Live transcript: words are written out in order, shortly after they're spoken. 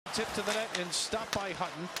Tip to the net and stopped by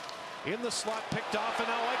Hutton. In the slot, picked off, and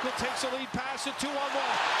now Eichel takes a lead pass at 2-on-1.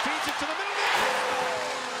 Feeds it to the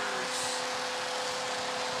middle.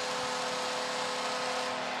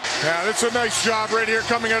 Yeah, that's a nice job right here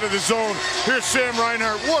coming out of the zone. Here's Sam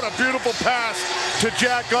Reinhart. What a beautiful pass to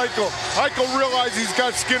Jack Eichel. Eichel realized he's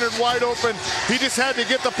got Skinner wide open. He just had to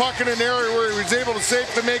get the puck in an area where he was able to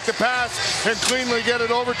safely make the pass and cleanly get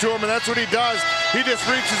it over to him, and that's what he does. He just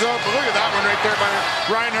reaches up. Look at that one right there by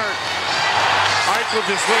Reinhart. Eichel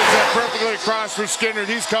just lays that perfectly across for Skinner.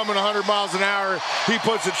 He's coming 100 miles an hour. He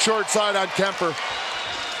puts it short side on Kuemper.